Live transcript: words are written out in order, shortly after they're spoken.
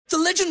The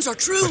legends are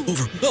true.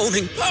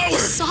 Overwhelming power.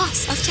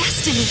 Sauce of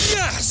destiny.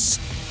 Yes!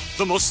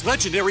 The most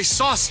legendary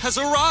sauce has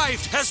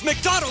arrived as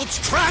McDonald's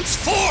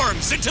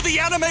transforms into the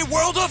anime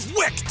world of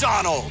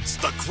WickDonald's.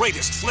 The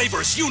greatest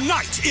flavors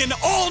unite in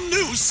all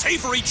new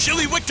savory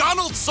chili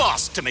McDonald's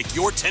sauce to make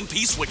your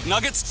 10-piece Wick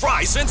Nuggets,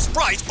 fries, and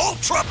Sprite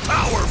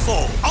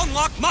ultra-powerful.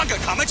 Unlock manga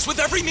comics with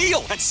every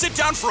meal and sit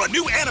down for a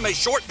new anime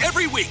short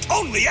every week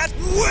only at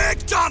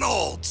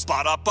WickDonald's.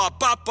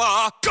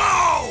 Ba-da-ba-ba-ba,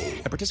 go!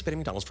 At participating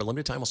McDonald's for a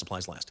limited time while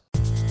supplies last.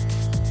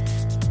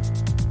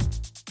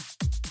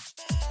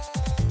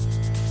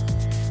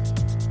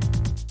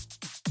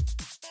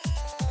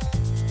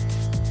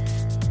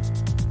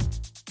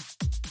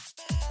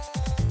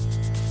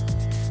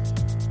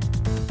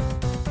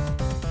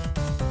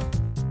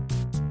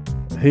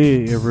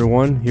 Hey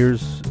everyone,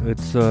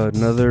 it's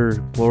another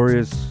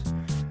glorious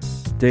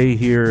day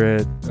here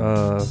at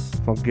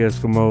Funky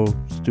Eskimo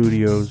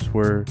Studios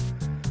where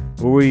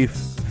we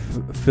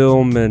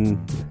film and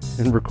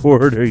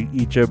record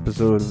each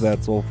episode of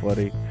That's All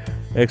Funny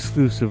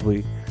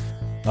exclusively.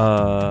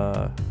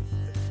 It's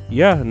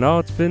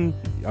been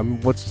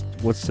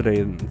what's today?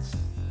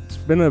 It's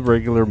been a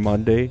regular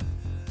Monday.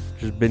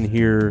 Just been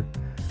here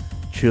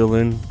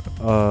chilling,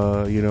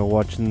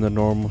 watching the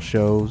normal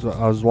shows.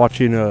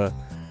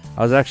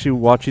 I was actually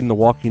watching The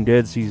Walking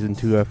Dead Season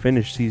 2. I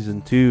finished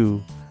Season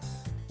 2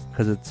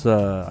 because it's,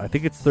 I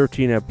think it's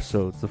 13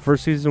 episodes. The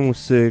first season was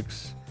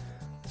 6.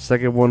 The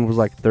second one was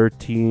like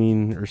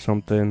 13 or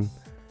something.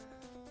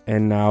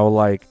 And now,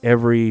 like,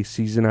 every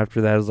season after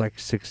that is like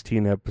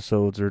 16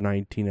 episodes or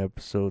 19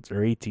 episodes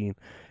or 18.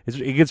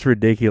 It gets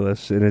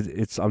ridiculous. And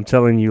it's I'm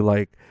telling you,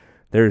 like,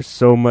 there's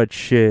so much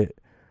shit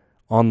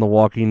on The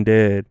Walking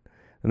Dead.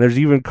 And there's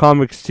even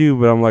comics too,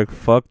 but I'm like,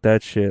 fuck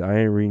that shit. I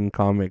ain't reading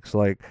comics.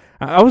 Like,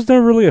 I was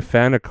never really a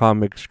fan of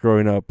comics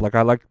growing up. Like,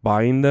 I liked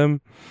buying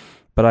them,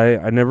 but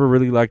I never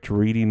really liked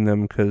reading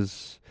them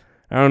because,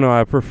 I don't know,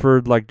 I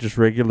preferred, like, just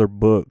regular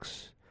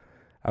books.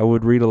 I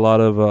would read a lot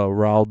of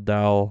Roald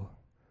Dahl,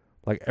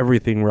 like,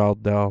 everything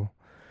Roald Dahl.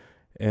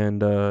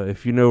 And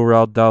if you know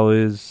Roald Dahl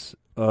is,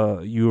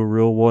 you a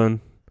real one.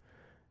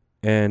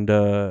 And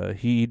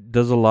he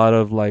does a lot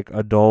of, like,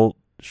 adult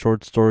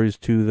short stories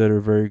too that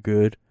are very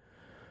good.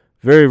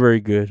 Very, very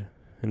good.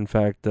 In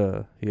fact,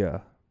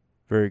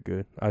 very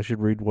good. I should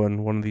read one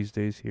of these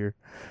days here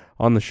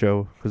on the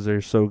show because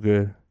they're so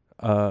good.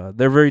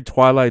 They're very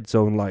Twilight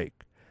Zone like,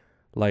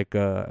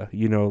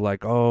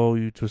 oh,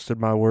 you twisted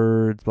my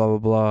words, blah blah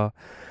blah.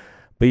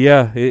 But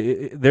yeah,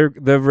 they're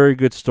very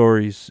good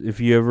stories. If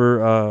you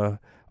ever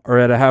are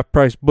at a Half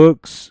Price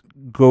Books,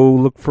 go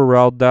look for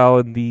Roald Dahl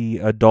in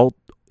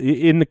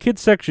the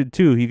kids section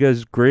too. He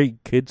does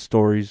great kid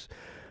stories.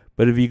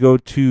 But if you go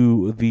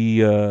to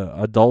the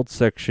adult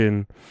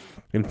section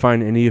and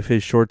find any of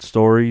his short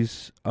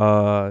stories,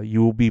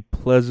 you will be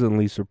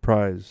pleasantly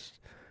surprised.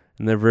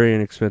 And they're very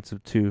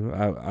inexpensive too.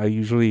 I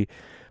usually,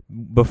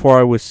 before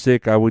I was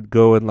sick, I would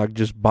go and like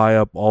just buy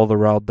up all the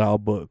Roald Dahl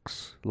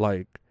books,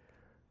 like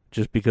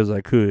just because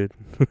I could.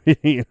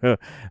 I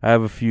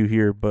have a few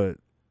here, but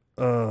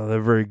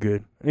they're very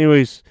good.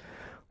 Anyways,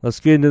 let's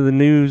get into the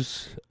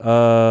news.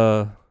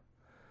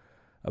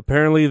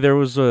 Apparently there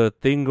was a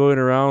thing going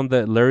around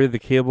that Larry the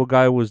Cable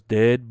Guy was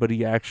dead, but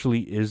he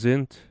actually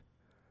isn't.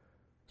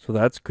 So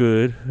that's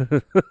good.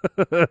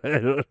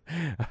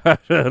 I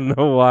don't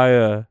know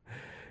why.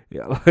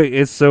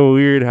 It's so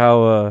weird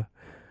how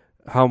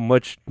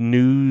much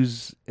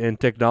news and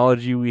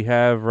technology we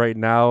have right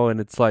now,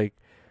 and it's like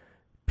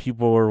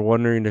people are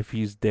wondering if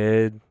he's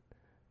dead,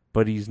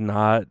 but he's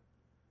not.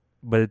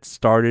 But it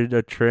started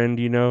a trend,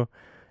 And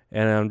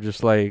I'm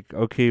just like,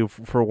 okay,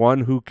 for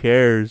one, who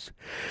cares?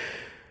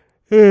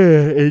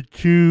 And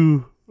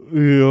two,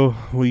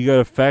 we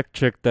gotta fact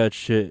check that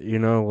shit,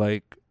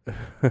 like,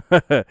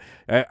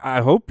 I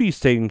hope he's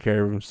taking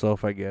care of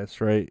himself, I guess,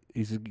 right?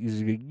 He's a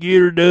good, get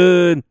her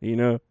done,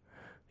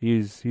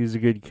 he's a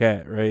good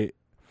cat, right?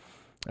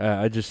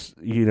 I just,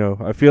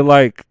 I feel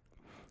like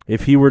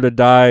if he were to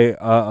die,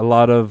 a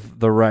lot of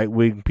the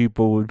right-wing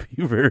people would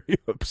be very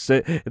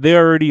upset.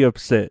 They're already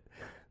upset.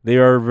 They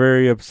are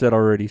very upset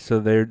already, so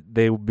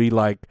they would be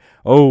like,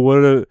 oh,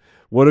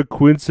 what a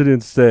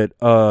coincidence that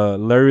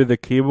Larry the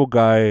Cable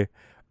Guy,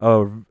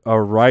 a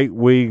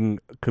right-wing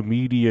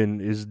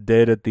comedian, is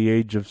dead at the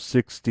age of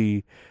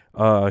 60.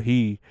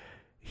 He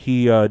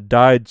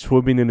died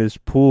swimming in his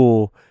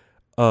pool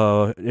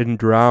and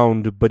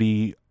drowned, but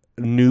he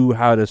knew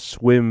how to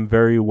swim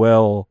very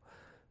well.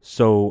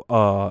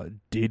 So,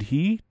 did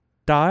he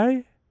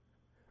die?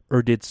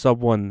 Or did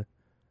someone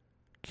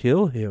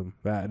kill him?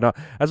 No,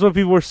 that's what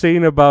people were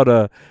saying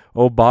about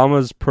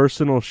Obama's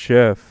personal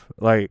chef.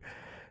 Like,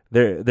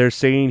 They're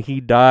saying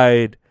he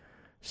died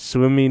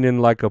swimming in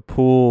like a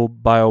pool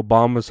by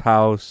Obama's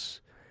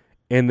house,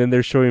 and then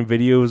they're showing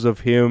videos of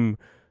him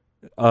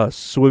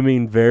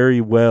swimming very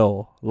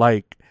well.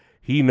 Like,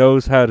 he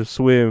knows how to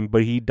swim,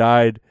 but he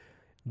died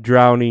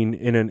drowning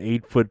in an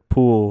 8-foot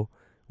pool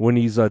when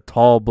he's a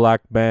tall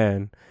black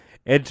man.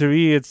 And to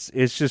me, it's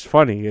just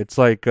funny. It's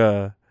like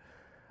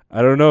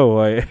I don't know.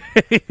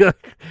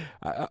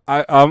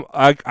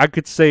 I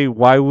could say,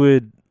 why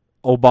would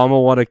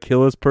Obama want to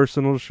kill his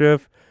personal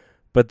chef?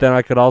 But then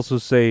I could also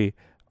say,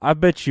 I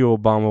bet you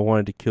Obama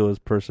wanted to kill his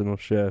personal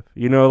chef.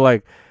 You know,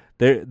 like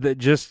they're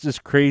just as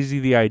crazy.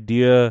 The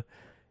idea,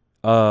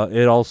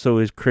 it also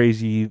is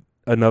crazy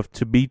enough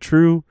to be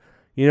true.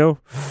 You know,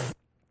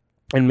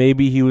 and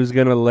maybe he was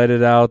gonna let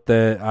it out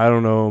that, I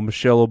don't know,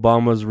 Michelle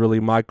Obama's really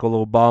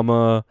Michael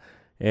Obama,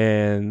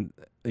 and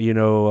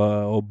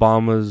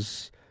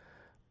Obama's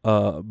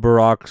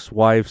Barack's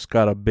wife's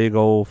got a big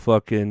old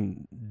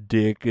fucking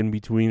dick in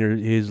between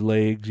his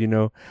legs.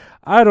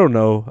 I don't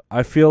know.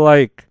 I feel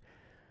like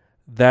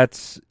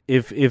that's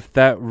if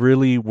that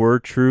really were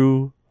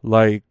true,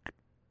 like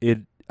it.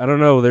 I don't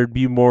know. There'd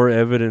be more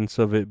evidence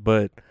of it,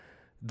 but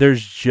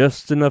there's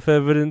just enough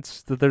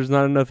evidence that there's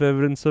not enough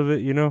evidence of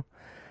it.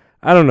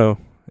 I don't know.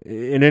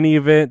 In any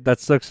event,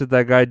 that sucks that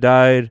that guy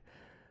died.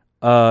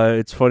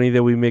 It's funny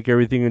that we make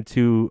everything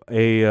into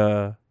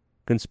a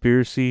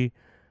conspiracy,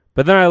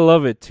 but then I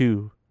love it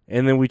too.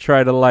 And then we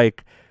try to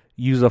like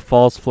use a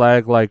false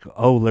flag, like,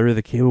 oh, Larry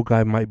the Cable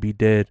Guy might be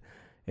dead,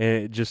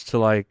 and just to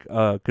like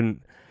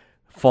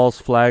false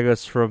flag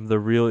us from the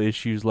real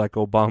issues, like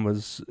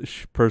Obama's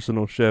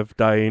personal chef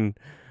dying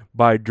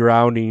by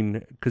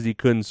drowning because he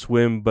couldn't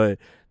swim. But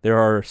there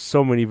are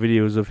so many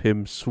videos of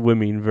him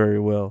swimming very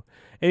well.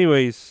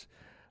 Anyways,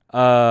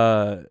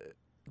 back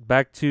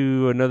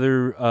to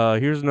another.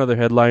 Here's another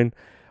headline.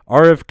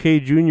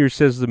 RFK Jr.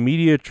 says the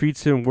media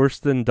treats him worse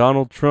than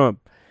Donald Trump.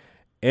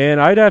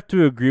 And I'd have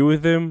to agree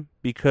with him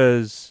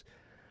because,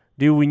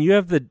 dude, when you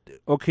have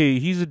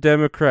he's a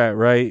Democrat,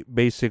 right?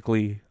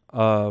 Basically,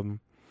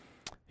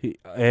 he's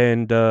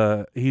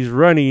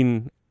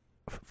running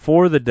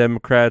for the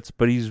Democrats,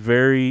 but he's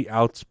very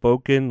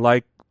outspoken,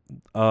 like,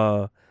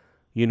 the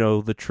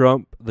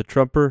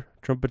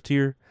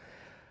Trumpeteer.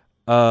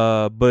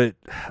 But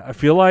I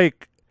feel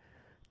like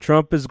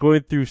Trump is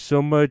going through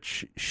so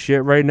much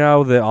shit right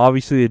now that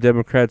obviously the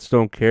Democrats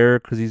don't care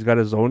because he's got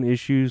his own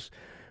issues.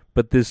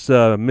 But this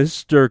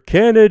Mr.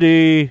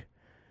 Kennedy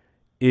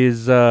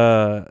is,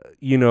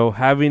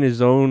 having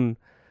his own,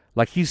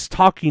 like, he's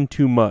talking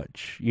too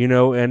much,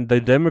 and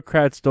the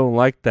Democrats don't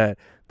like that.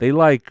 They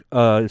like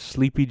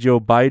Sleepy Joe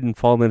Biden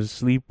falling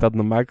asleep on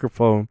the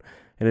microphone.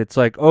 And it's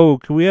like, oh,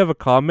 can we have a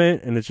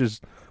comment? And it's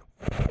just...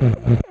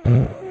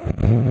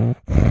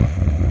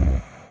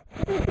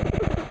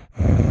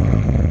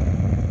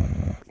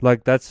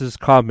 like, that's his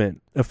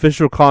comment.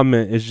 Official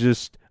comment is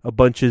just a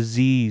bunch of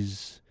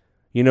Z's.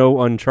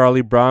 On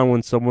Charlie Brown,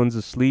 when someone's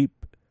asleep,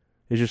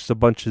 it's just a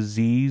bunch of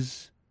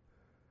Z's.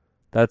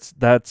 That's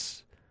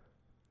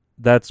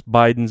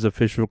Biden's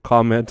official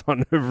comment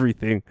on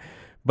everything.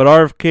 But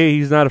RFK,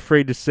 he's not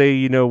afraid to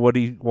say, what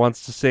he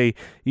wants to say,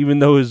 even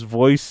though his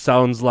voice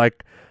sounds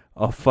like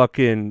a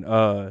fucking,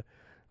 I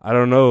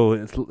don't know,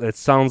 it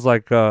sounds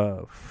like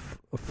a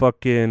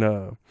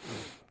fucking,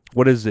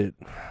 what is it?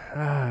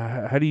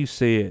 How do you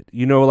say it?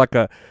 Like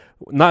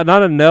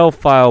not a nail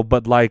file,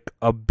 but like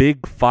a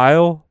big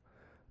file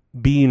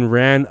being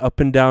ran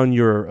up and down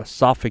your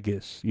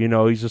esophagus.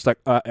 He's just like,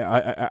 like,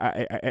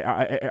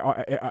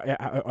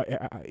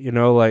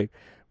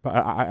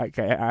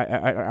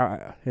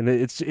 and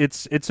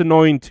it's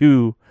annoying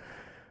too.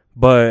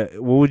 But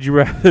what would you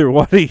rather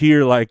want to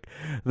hear? Like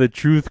the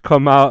truth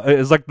come out?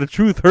 It's like the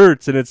truth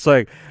hurts, and it's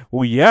like,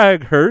 well, yeah,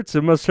 it hurts.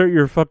 It must hurt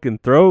your fucking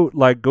throat.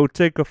 Like, go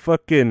take a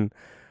fucking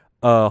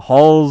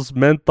Hall's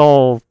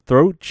menthol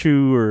throat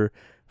chew, or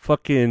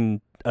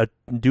fucking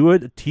do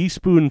it a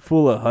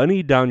teaspoonful of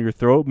honey down your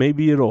throat.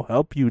 Maybe it'll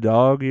help you,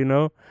 dog.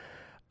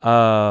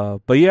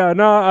 But yeah,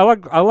 no,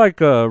 I like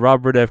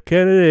Robert F.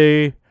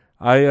 Kennedy.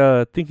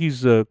 I think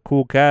he's a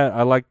cool cat.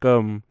 I like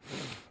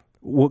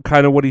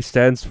what he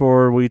stands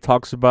for, what he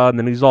talks about, and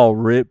then he's all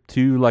ripped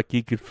too, like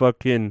he could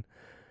fucking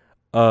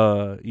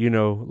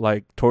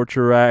like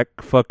torture rack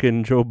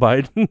fucking Joe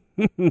Biden.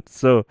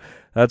 So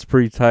that's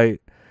pretty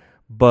tight.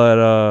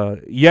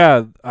 But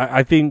yeah,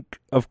 I think,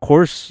 of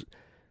course,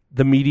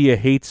 the media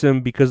hates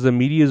him because the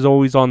media is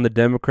always on the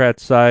Democrat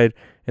side,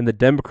 and the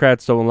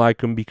Democrats don't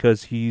like him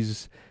because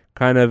he's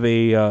kind of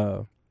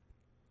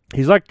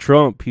he's like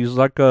Trump. He's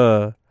like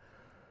a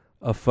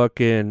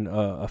fucking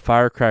a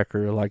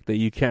firecracker, like, that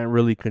you can't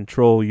really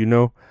control,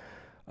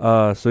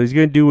 so he's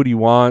gonna do what he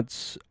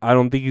wants. I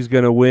don't think he's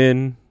gonna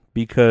win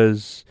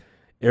because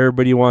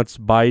everybody wants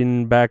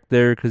Biden back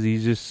there because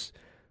he's just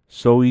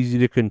so easy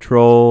to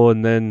control,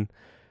 and then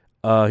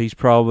he's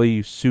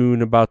probably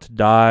soon about to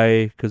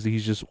die because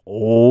he's just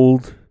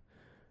old.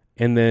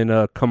 And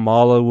then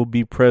Kamala will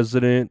be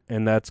president,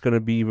 and that's going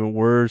to be even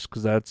worse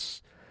because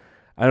that's,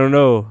 I don't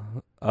know,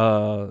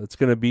 it's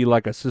going to be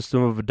like a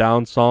System of a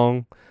Down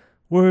song.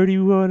 Where do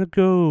you want to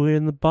go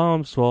in the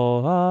bombs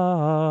fall?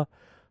 Ha,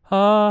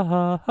 ha,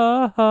 ha,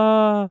 ha,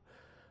 ha.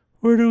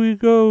 Where do we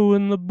go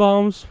when the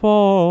bombs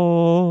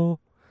fall?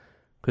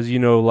 Because,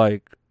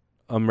 like,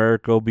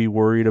 America will be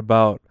worried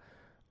about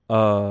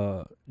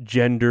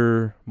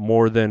gender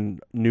more than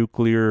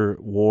nuclear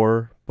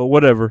war, but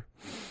whatever.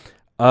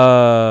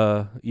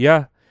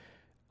 Yeah.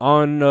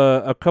 on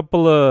a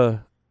couple of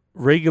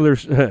regular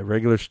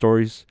regular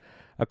stories,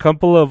 a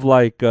couple of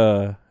like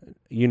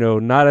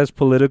not as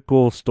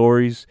political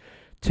stories.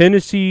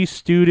 Tennessee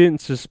student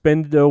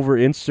suspended over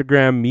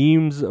Instagram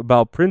memes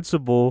about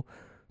principal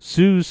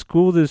sues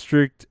school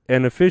district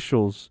and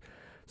officials.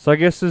 So I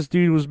guess this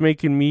dude was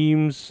making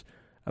memes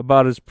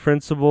about his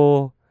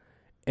principal,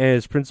 and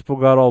his principal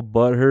got all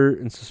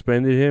butthurt and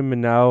suspended him,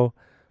 and now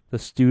the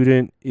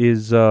student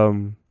is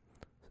making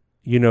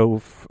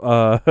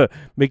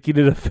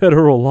it a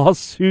federal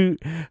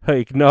lawsuit.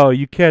 Like, no,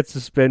 you can't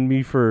suspend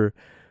me for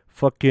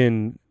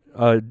fucking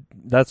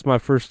that's my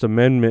First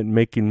Amendment,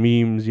 making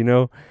memes,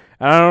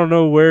 I don't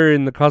know where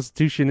in the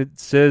Constitution it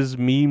says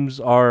memes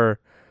are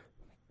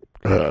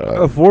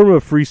a form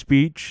of free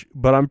speech,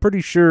 but I'm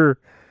pretty sure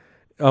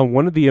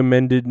one of the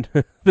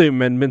the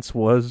amendments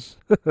was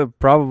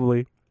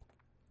probably.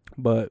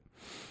 But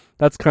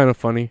that's kind of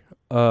funny,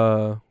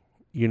 that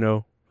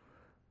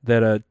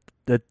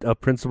a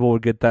principal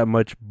would get that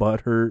much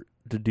butthurt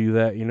to do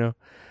that,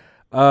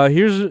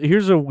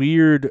 Here's a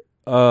weird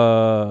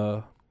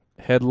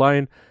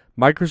headline.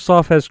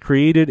 Microsoft has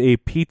created a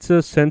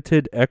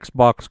pizza-scented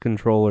Xbox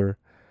controller.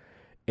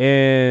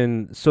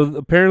 And so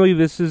apparently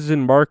this is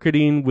in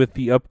marketing with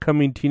the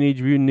upcoming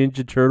Teenage Mutant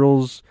Ninja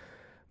Turtles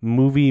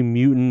movie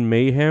Mutant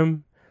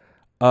Mayhem,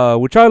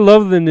 which I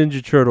love the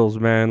Ninja Turtles,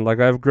 man. Like,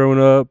 I've grown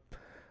up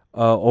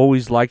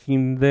always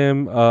liking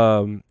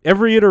them.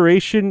 Every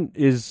iteration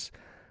is,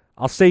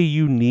 I'll say,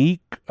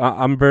 unique.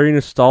 I'm very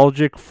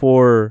nostalgic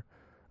for,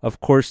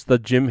 of course, the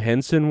Jim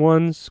Henson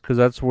ones, because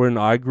that's when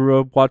I grew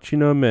up watching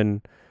them,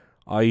 and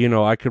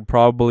I could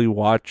probably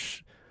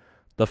watch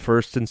the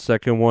first and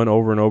second one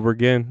over and over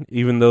again,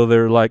 even though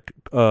they're like,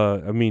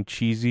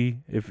 cheesy,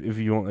 if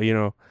you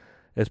want,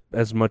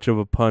 as much of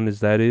a pun as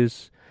that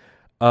is.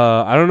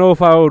 I don't know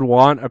if I would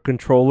want a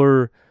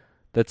controller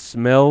that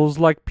smells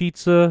like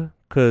pizza,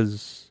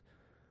 because,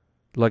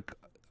 like,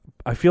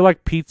 I feel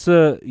like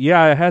pizza,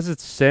 yeah, it has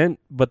its scent,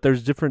 but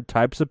there's different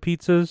types of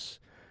pizzas,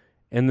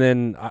 and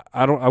then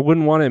I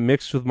wouldn't want it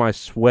mixed with my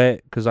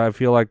sweat, because I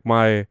feel like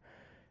my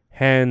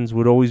hands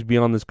would always be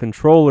on this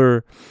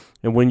controller.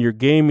 And when you're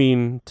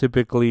gaming,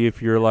 typically if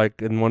you're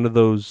like in one of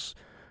those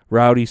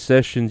rowdy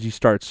sessions, you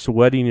start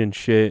sweating and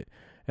shit,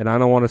 and I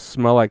don't want to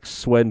smell like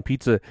sweat and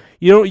pizza.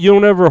 You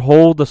don't ever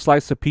hold a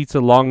slice of pizza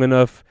long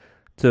enough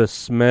to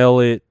smell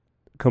it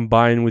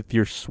combined with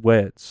your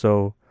sweat.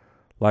 So,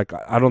 like,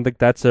 I don't think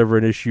that's ever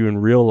an issue in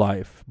real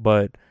life,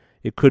 but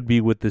it could be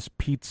with this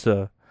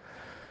pizza.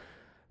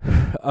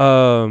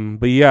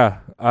 But yeah,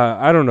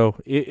 I don't know.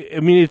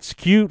 It's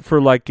cute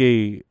for like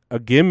a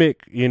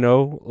gimmick,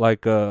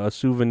 like a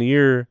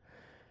souvenir,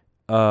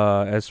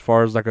 as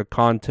far as like a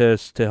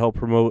contest to help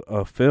promote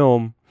a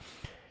film.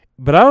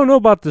 But I don't know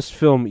about this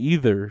film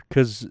either,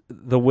 because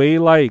the way,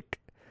 like,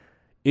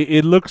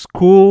 it looks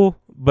cool,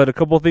 but a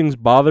couple things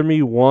bother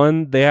me.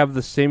 One, they have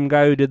the same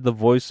guy who did the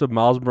voice of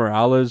Miles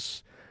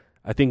Morales,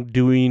 I think,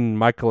 doing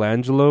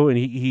Michelangelo, and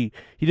he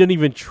didn't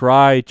even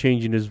try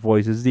changing his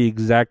voice. It's the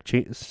exact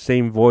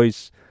same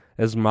voice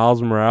as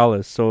Miles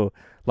Morales. So,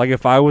 like,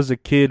 if I was a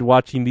kid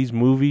watching these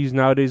movies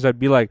nowadays, I'd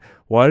be like,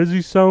 why does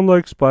he sound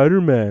like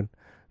Spider-Man?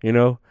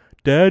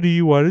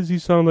 Daddy, why does he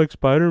sound like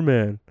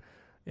Spider-Man?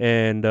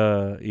 And,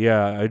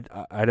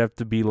 I'd have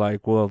to be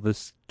like, well,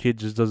 this kid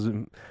just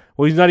doesn't...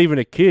 Well, he's not even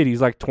a kid.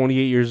 He's like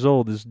 28 years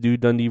old. This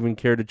dude doesn't even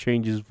care to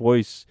change his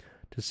voice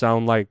to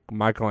sound like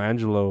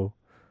Michelangelo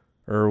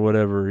or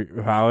whatever,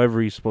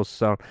 however he's supposed to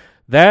sound.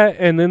 That,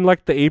 and then,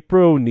 like, the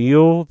April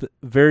O'Neil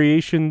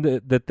variation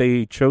that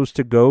they chose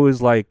to go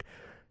is, like,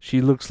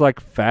 she looks like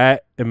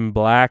fat and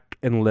black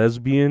and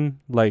lesbian,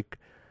 like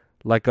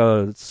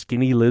a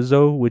skinny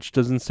Lizzo, which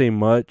doesn't say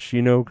much,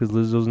 because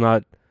Lizzo's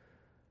not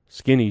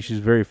skinny. She's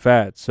very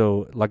fat.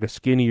 So, like, a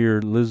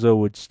skinnier Lizzo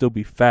would still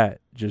be fat,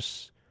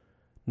 just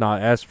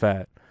not as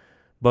fat.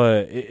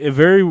 But a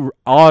very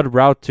odd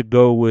route to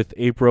go with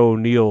April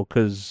O'Neil,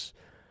 because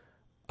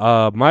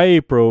my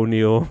April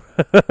O'Neil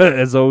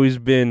has always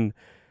been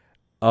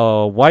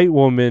a white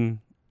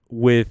woman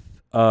with,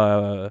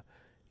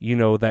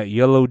 that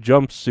yellow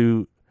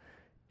jumpsuit,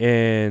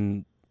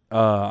 and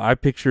I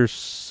picture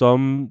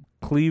some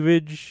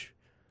cleavage,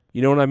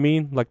 you know what I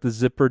mean? Like the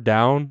zipper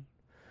down.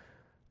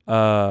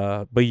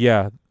 But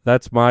yeah,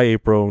 that's my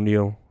April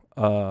O'Neil.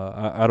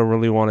 I don't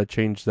really want to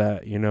change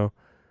that,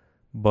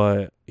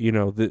 but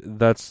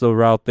that's the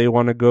route they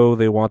want to go.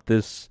 They want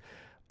this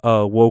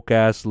woke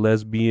ass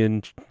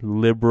lesbian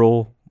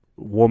liberal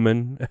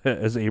woman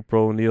as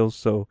April O'Neil.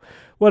 So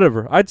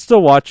whatever, I'd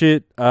still watch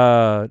it.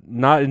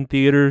 Not in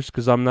theaters,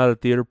 because I'm not a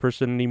theater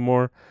person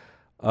anymore.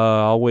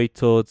 I'll wait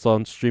till it's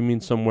on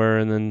streaming somewhere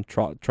and then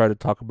try to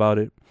talk about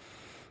it.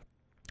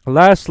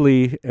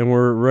 Lastly, and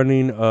we're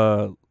running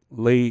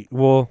late.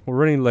 Well, we're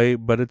running late,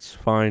 but it's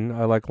fine.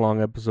 I like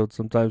long episodes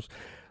sometimes.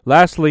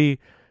 Lastly,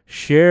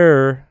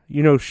 Cher,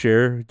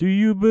 Cher. Do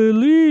you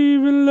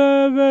believe in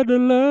love at the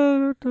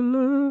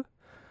love?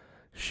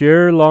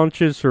 Cher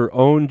launches her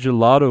own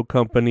gelato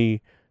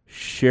company,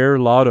 Cher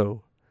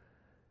Lotto,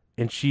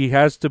 and she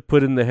has to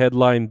put in the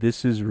headline,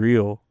 "This is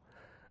real."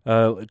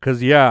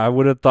 Because yeah, I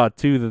would have thought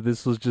too that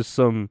this was just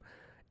some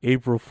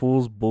April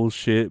Fool's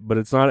bullshit, but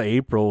it's not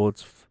April.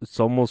 It's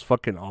almost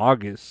fucking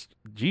August.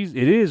 Jeez,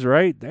 it is,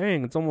 right?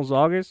 Dang, it's almost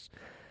August.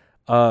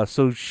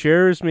 So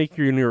Share is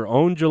making your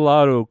own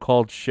gelato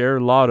called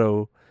Share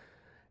Lotto,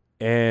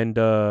 and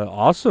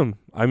awesome.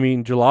 I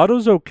mean,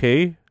 gelato's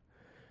okay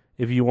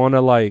if you want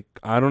to, like,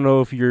 I don't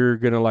know if you're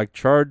gonna like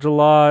charge a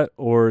lot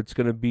or it's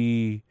gonna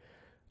be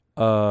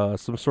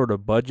some sort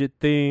of budget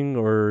thing,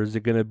 or is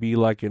it gonna be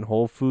like in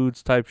Whole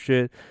Foods type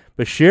shit?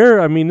 But Share,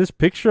 I mean, this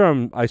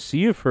picture I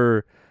see of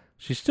her,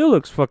 she still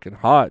looks fucking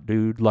hot,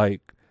 dude.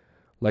 Like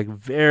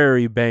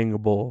very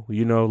bangable,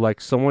 you know, like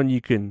someone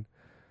you can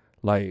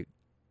like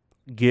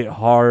get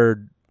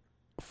hard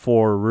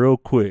for real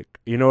quick.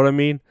 You know what I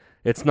mean?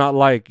 It's not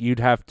like you'd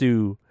have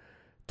to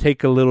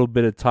take a little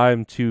bit of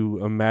time to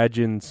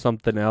imagine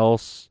something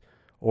else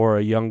or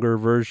a younger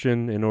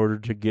version in order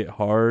to get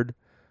hard.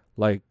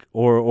 Like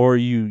or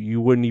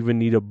you wouldn't even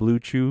need a Blue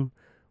Chew,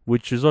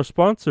 which is our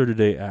sponsor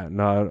today.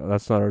 No,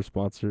 that's not our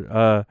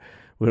sponsor.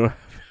 We don't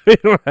we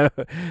don't have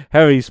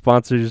any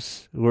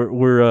sponsors.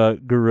 We're a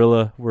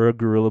Gorilla. We're a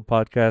Gorilla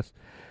podcast.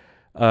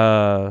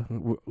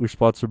 We're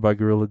sponsored by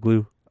Gorilla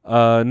Glue.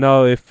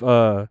 No, if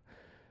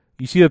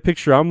you see the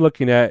picture I'm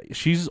looking at,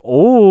 she's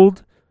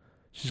old.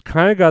 She's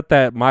kind of got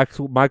that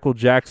Michael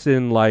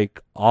Jackson like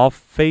off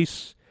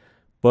face,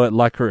 but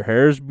like her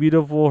hair's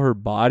beautiful, her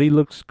body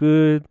looks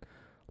good.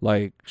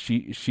 Like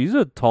she's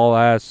a tall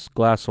ass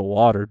glass of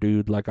water,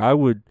 dude. Like I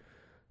would,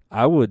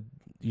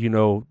 you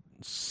know,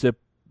 sip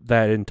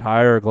that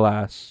entire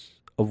glass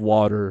of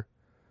water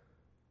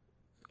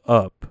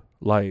up,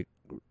 like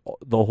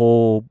the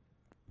whole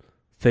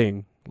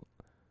thing,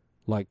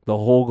 like the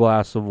whole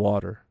glass of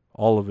water,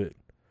 all of it.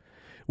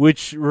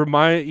 Which I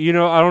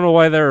don't know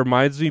why that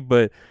reminds me,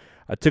 but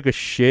I took a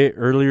shit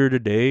earlier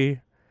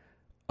today.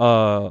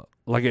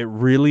 Like it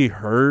really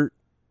hurt,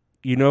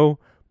 you know,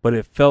 but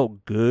it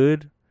felt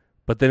good.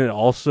 But then it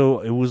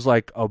was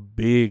like a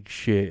big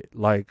shit.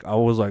 Like I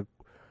was like,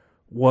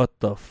 what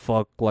the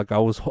fuck? Like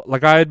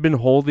I had been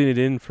holding it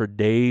in for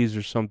days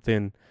or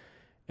something,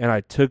 and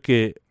I took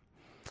it,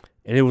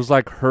 and it was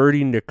like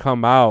hurting to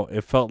come out.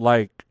 It felt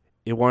like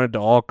it wanted to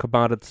all come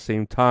out at the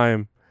same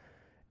time,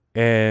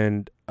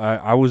 and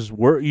I was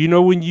you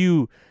know,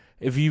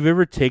 if you've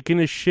ever taken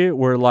a shit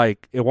where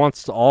like it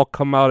wants to all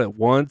come out at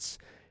once,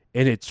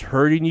 and it's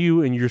hurting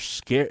you, and you're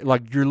scared,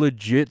 like you're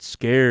legit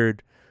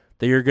scared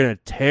that you're gonna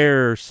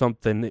tear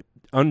something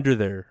under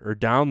there or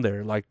down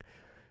there, like,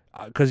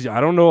 because I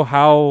don't know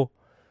how,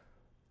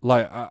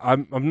 like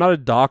I'm not a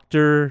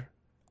doctor,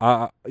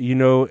 you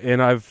know,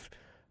 and I've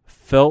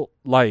felt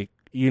like,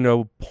 you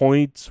know,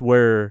 points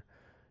where,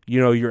 you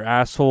know, your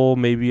asshole,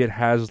 maybe it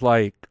has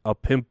like a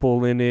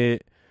pimple in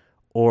it,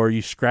 or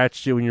you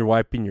scratched it when you're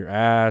wiping your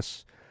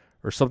ass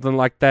or something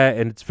like that,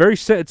 and it's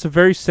a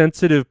very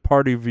sensitive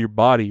part of your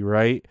body,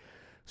 right?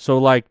 So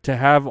like to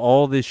have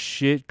all this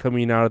shit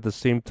coming out at the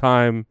same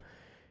time,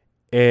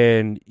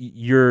 and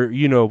you're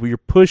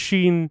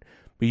pushing,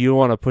 but you don't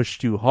want to push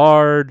too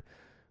hard,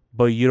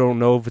 but you don't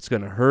know if it's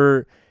going to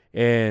hurt,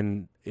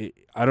 and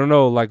I don't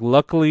know, like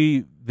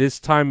luckily this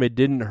time it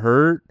didn't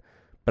hurt,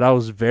 but I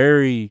was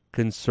very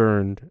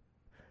concerned.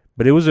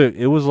 But it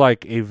was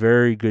like a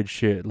very good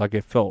shit. Like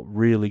it felt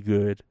really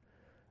good,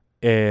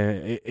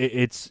 and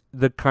it's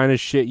the kind of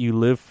shit you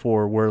live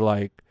for, where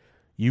like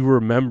you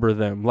remember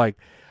them. Like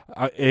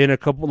in a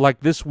couple,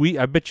 like this week,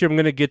 I bet you I'm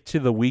gonna get to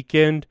the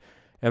weekend,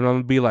 and I'm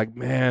gonna be like,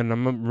 man,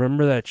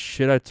 remember that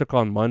shit I took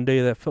on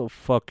Monday? That felt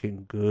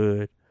fucking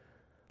good.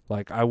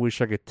 Like I wish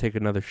I could take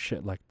another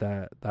shit like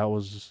that. That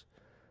was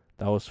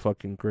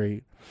fucking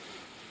great.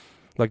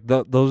 Like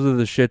those are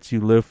the shits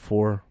you live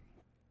for.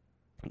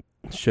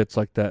 Shits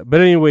like that. But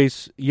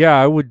anyways, yeah,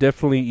 I would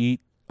definitely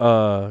eat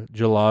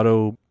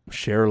gelato,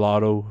 Share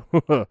Lotto.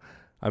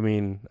 I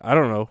mean, I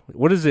don't know.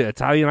 What is it?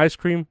 Italian ice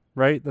cream,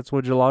 right? That's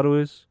what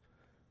gelato is.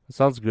 It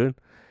sounds good.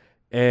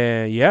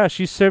 And yeah,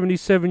 she's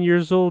 77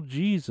 years old.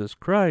 Jesus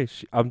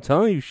Christ. I'm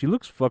telling you, she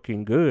looks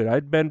fucking good.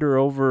 I'd bend her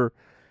over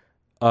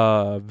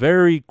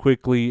very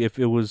quickly if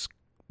it was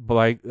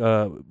by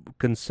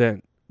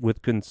consent,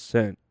 with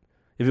consent.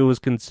 If it was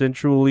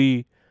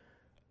consensually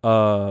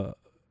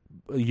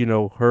you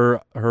know,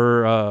 her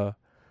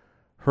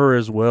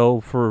as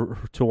well,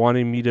 to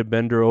wanting me to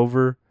bend her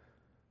over,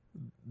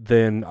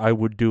 then I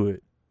would do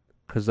it,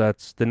 because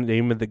that's the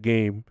name of the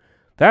game.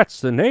 That's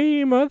the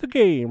name of the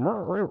game.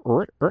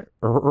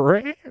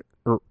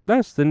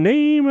 That's the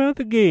name of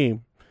the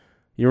game.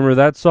 You remember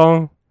that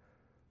song?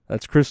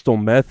 That's Crystal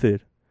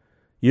Method.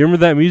 You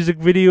remember that music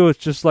video? It's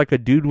just like a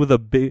dude with a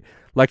big,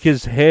 like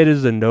his head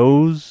is a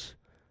nose,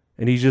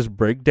 and he's just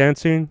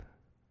breakdancing.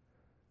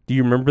 Do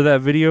you remember that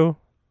video?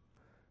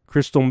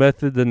 Crystal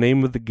Method, the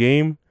name of the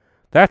game.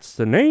 That's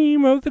the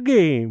name of the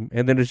game.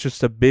 And then it's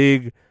just a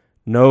big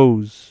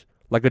nose,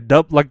 like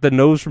the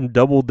nose from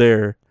Double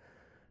Dare,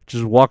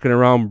 just walking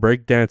around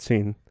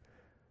breakdancing.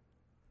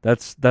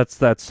 That's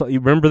that. You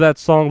remember that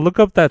song? Look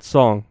up that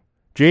song,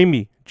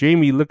 Jamie.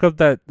 Look up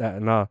that.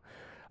 Nah.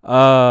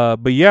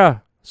 But yeah.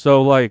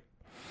 So like,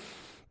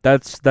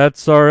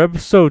 that's our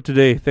episode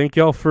today. Thank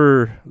y'all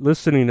for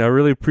listening. I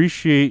really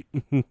appreciate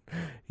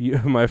you,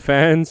 my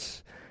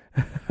fans.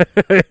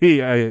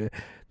 I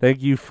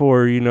thank you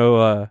for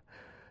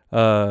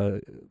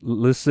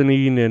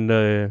listening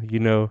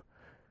and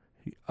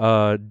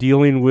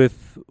dealing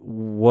with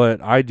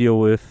what I deal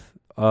with,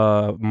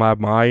 my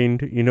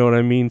mind. You know what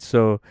I mean?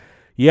 So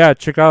yeah,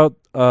 check out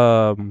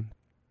the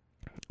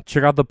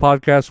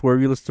podcast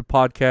wherever you listen to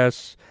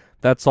podcasts.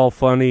 That's All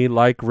Funny.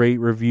 Like, rate,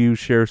 review,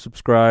 share,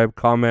 subscribe,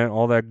 comment,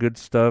 all that good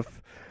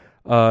stuff.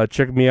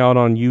 Check me out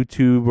on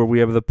YouTube where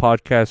we have the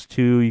podcast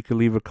too. You can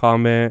leave a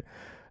comment,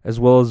 as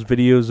well as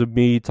videos of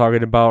me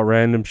talking about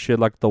random shit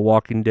like The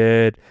Walking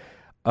Dead.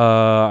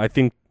 I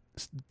think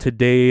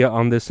today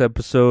on this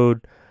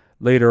episode,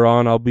 later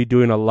on, I'll be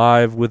doing a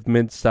live with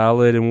Mint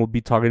Salad, and we'll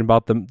be talking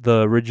about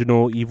the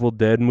original Evil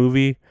Dead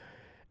movie.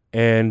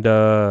 And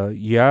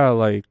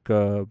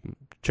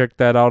check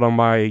that out on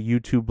my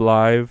YouTube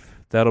live.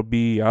 That'll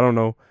be, I don't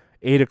know,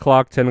 8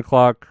 o'clock, 10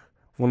 o'clock,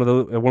 one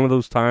of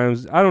those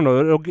times. I don't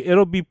know.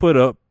 It'll be put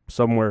up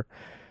somewhere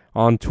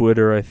on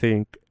Twitter, I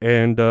think.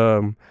 And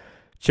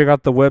check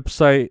out the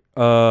website,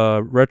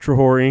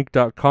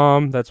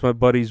 retrohorrorinc.com. That's my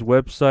buddy's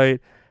website.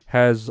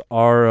 Has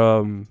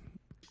our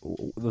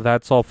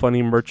That's All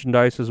Funny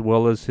merchandise, as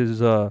well as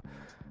his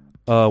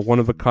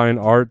one-of-a-kind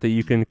art that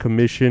you can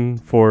commission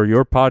for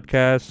your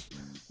podcast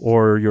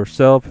or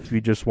yourself if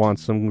you just want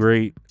some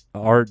great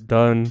art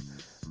done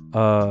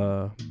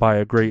by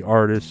a great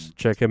artist.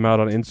 Check him out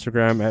on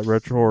Instagram at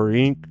Retro Horror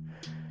Inc.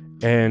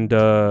 And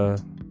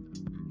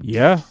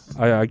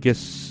I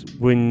guess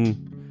when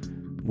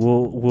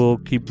we'll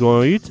keep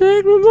going. You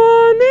take my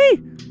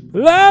money,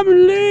 let me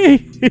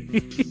leave.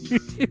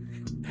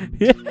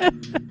 Yeah.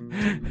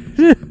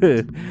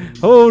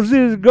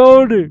 Horses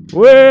golden,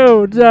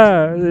 well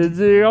done. It's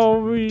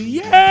on me.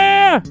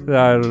 Yeah. I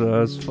don't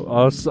know.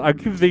 I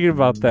keep thinking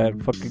about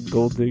that fucking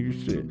gold digger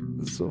shit.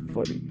 It's so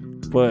funny.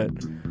 But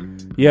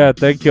yeah,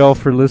 thank y'all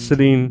for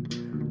listening.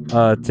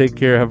 Take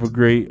care. Have a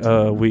great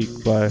week.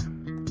 Bye.